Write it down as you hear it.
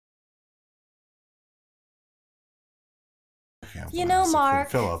You know, Mark.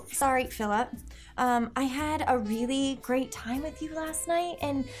 Philip. Sorry, Philip. I had a really great time with you last night,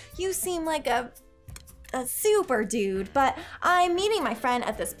 and you seem like a super dude, but I'm meeting my friend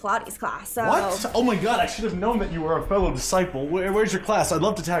at this Pilates class, so... What? Oh my god, I should have known that you were a fellow disciple. Where's your class? I'd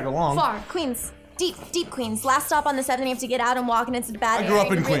love to tag along. Far, Queens. Deep Queens. Last stop on the 7, you have to get out and walk, and it's a bad area. I grew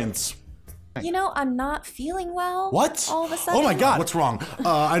up in Queens. You know, I'm not feeling well. What? All of a sudden. Oh my god, what's wrong?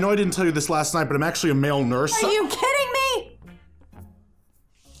 I know I didn't tell you this last night, but I'm actually a male nurse. Are you kidding me?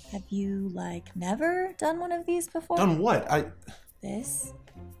 Have you, like, never done one of these before? Done what? This?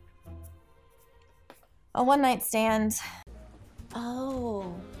 A one-night stand.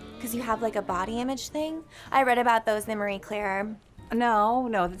 Oh, because you have, like, a body image thing? I read about those in Marie Claire. No,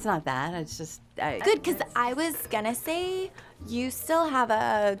 it's not that. It's just... Good, because I was gonna say you still have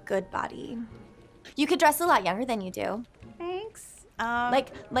a good body. You could dress a lot younger than you do. Thanks.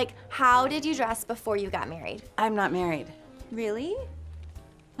 Like, how did you dress before you got married? I'm not married. Really?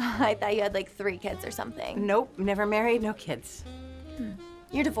 I thought you had like 3 kids or something. Nope, never married, no kids.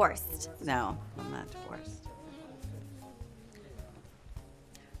 You're divorced. No, I'm not divorced.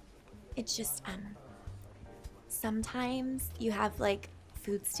 It's just, sometimes you have like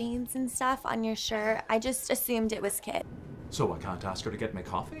food stains and stuff on your shirt. I just assumed it was kid. So I can't ask her to get me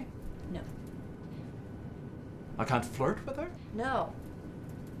coffee? No. I can't flirt with her? No.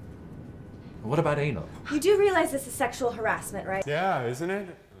 What about anal? You do realize this is sexual harassment, right? Yeah, isn't it?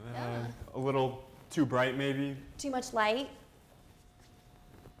 A little too bright, maybe. Too much light?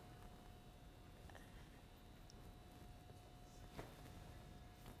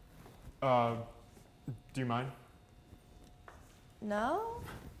 Do you mind? No?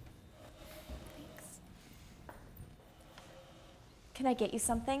 Thanks. Can I get you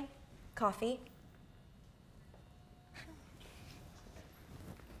something? Coffee?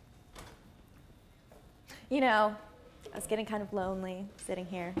 You know, I was getting kind of lonely sitting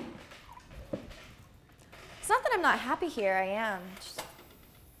here. It's not that I'm not happy here, I am. Just...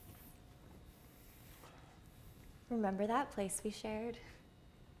 Remember that place we shared?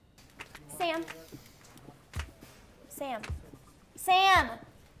 Sam. Sam!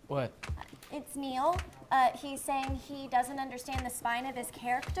 What? It's Neil. He's saying he doesn't understand the spine of his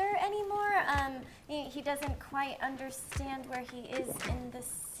character anymore. He doesn't quite understand where he is in the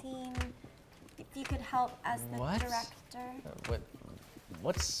scene. If you could help as the director.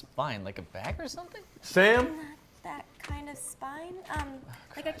 What's spine? Like a bag or something? Sam? That kind of spine?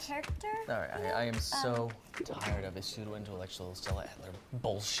 Like a character? Sorry, I am so tired of this pseudo-intellectual Stella Adler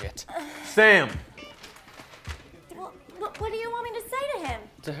bullshit. Sam! Well, what do you want me to say to him?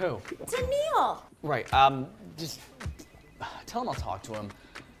 To who? To Neil! Right, just tell him I'll talk to him.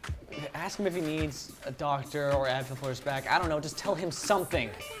 Ask him if he needs a doctor or advocate for his back. I don't know, just tell him something.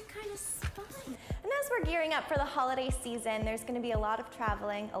 That kind of spine. And as we're gearing up for the holiday season, there's going to be a lot of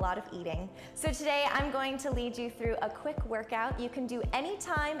traveling, a lot of eating. So today I'm going to lead you through a quick workout you can do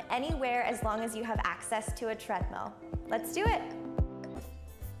anytime, anywhere, as long as you have access to a treadmill. Let's do it.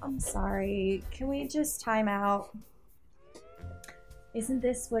 I'm sorry, can we just time out? Isn't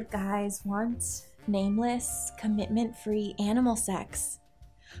this what guys want? Nameless, commitment-free animal sex.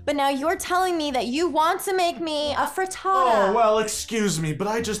 But now you're telling me that you want to make me a frittata. Oh, well, excuse me, but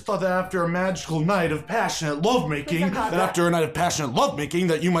I just thought that after a magical night of passionate lovemaking,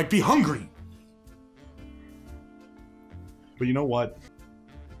 that you might be hungry. But you know what?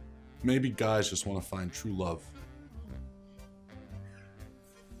 Maybe guys just want to find true love